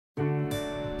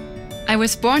I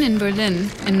was born in Berlin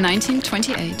in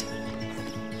 1928.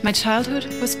 My childhood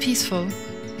was peaceful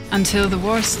until the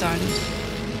war started.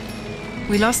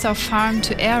 We lost our farm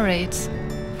to air raids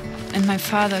and my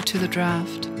father to the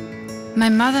draft. My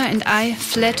mother and I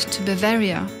fled to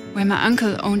Bavaria, where my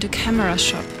uncle owned a camera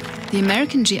shop. The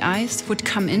American GIs would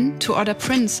come in to order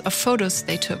prints of photos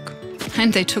they took.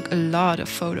 And they took a lot of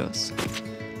photos.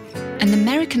 An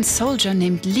American soldier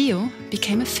named Leo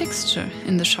became a fixture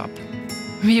in the shop.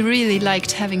 We really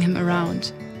liked having him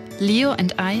around. Leo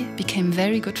and I became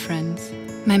very good friends.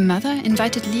 My mother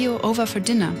invited Leo over for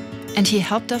dinner, and he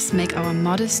helped us make our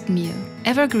modest meal.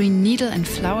 Evergreen needle and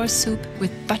flour soup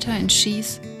with butter and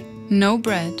cheese. No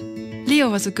bread. Leo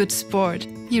was a good sport.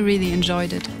 He really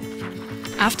enjoyed it.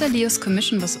 After Leo's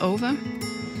commission was over,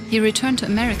 he returned to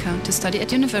America to study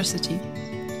at university.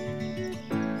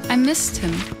 I missed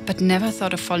him, but never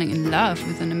thought of falling in love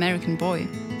with an American boy.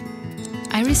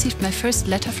 I received my first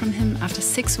letter from him after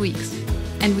 6 weeks,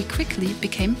 and we quickly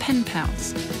became pen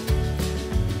pals.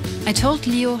 I told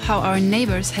Leo how our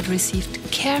neighbors had received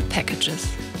care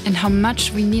packages and how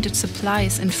much we needed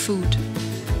supplies and food.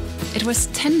 It was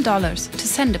 $10 to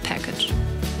send a package,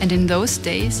 and in those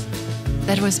days,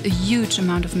 that was a huge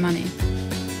amount of money.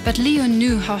 But Leo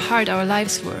knew how hard our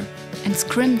lives were and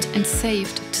scrimped and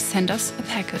saved to send us a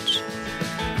package.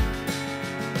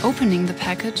 Opening the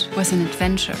package was an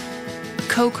adventure.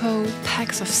 Cocoa,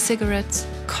 packs of cigarettes,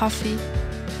 coffee,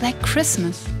 like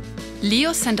Christmas.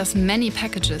 Leo sent us many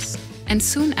packages and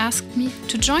soon asked me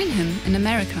to join him in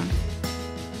America.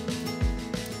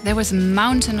 There was a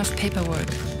mountain of paperwork.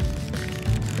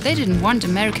 They didn't want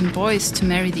American boys to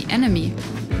marry the enemy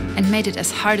and made it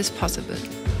as hard as possible.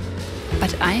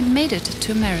 But I made it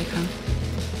to America.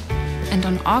 And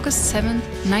on August 7,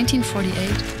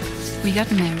 1948, we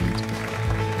got married.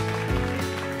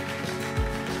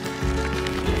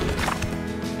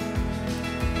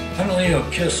 I'm Leo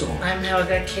Kissel. I'm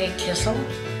Helga K. Kissel,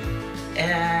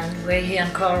 and we're here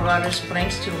in Colorado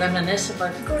Springs to reminisce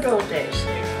about the good old days.